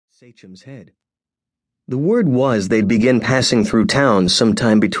Sachem's head. The word was they'd begin passing through town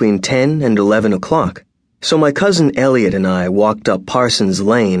sometime between 10 and 11 o'clock, so my cousin Elliot and I walked up Parsons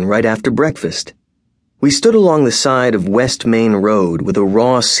Lane right after breakfast. We stood along the side of West Main Road with a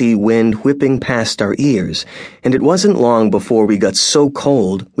raw sea wind whipping past our ears, and it wasn't long before we got so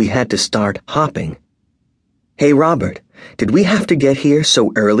cold we had to start hopping. "Hey, Robert, did we have to get here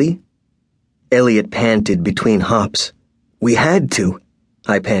so early?" Elliot panted between hops. "We had to,"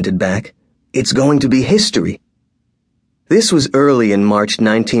 I panted back. "It's going to be history." This was early in March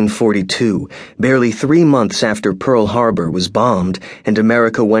 1942, barely 3 months after Pearl Harbor was bombed and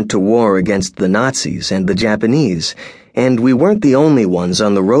America went to war against the Nazis and the Japanese, and we weren't the only ones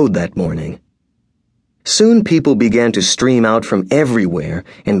on the road that morning. Soon people began to stream out from everywhere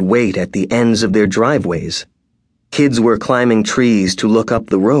and wait at the ends of their driveways. Kids were climbing trees to look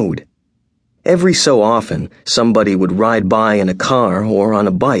up the road. Every so often, somebody would ride by in a car or on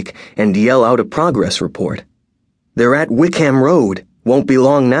a bike and yell out a progress report. "They're at Wickham Road. Won't be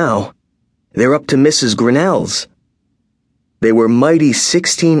long now. They're up to Mrs. Grinnell's." They were mighty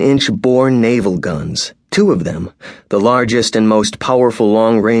 16-inch bore naval guns, 2 of them, the largest and most powerful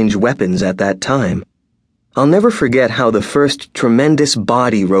long-range weapons at that time. I'll never forget how the first tremendous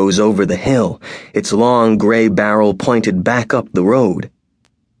body rose over the hill, its long gray barrel pointed back up the road.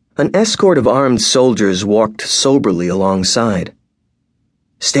 An escort of armed soldiers walked soberly alongside.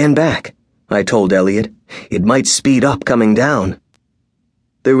 "Stand back," I told Elliot. "It might speed up coming down."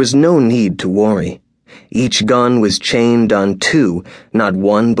 There was no need to worry. Each gun was chained on 2, not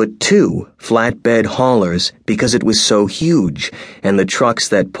 1 but 2, flatbed haulers because it was so huge, and the trucks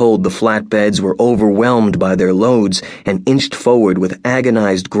that pulled the flatbeds were overwhelmed by their loads and inched forward with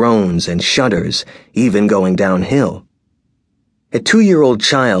agonized groans and shudders, even going downhill. "A 2-year-old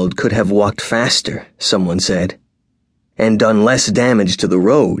child could have walked faster," someone said. "And done less damage to the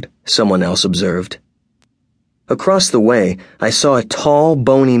road," someone else observed. Across the way, I saw a tall,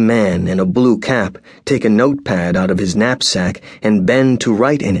 bony man in a blue cap take a notepad out of his knapsack and bend to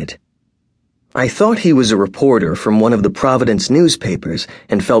write in it. I thought he was a reporter from one of the Providence newspapers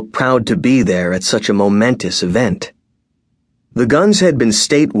and felt proud to be there at such a momentous event. The guns had been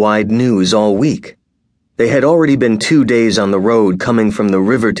statewide news all week. They had already been 2 days on the road coming from the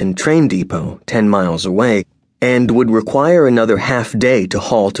Riverton train depot, 10 miles away, and would require another half-day to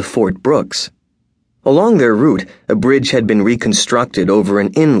haul to Fort Brooks. Along their route, a bridge had been reconstructed over an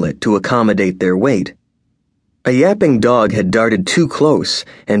inlet to accommodate their weight. A yapping dog had darted too close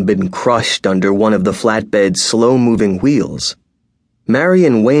and been crushed under one of the flatbed's slow-moving wheels.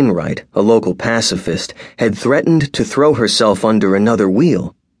 Marion Wainwright, a local pacifist, had threatened to throw herself under another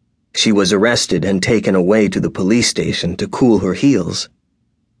wheel. She was arrested and taken away to the police station to cool her heels.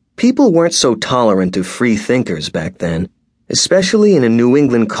 People weren't so tolerant of free thinkers back then, especially in a New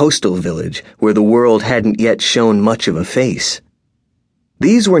England coastal village where the world hadn't yet shown much of a face.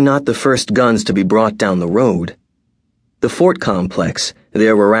 These were not the first guns to be brought down the road. The fort complex,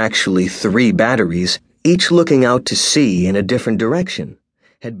 there were actually 3 batteries, each looking out to sea in a different direction,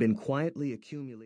 had been quietly accumulating.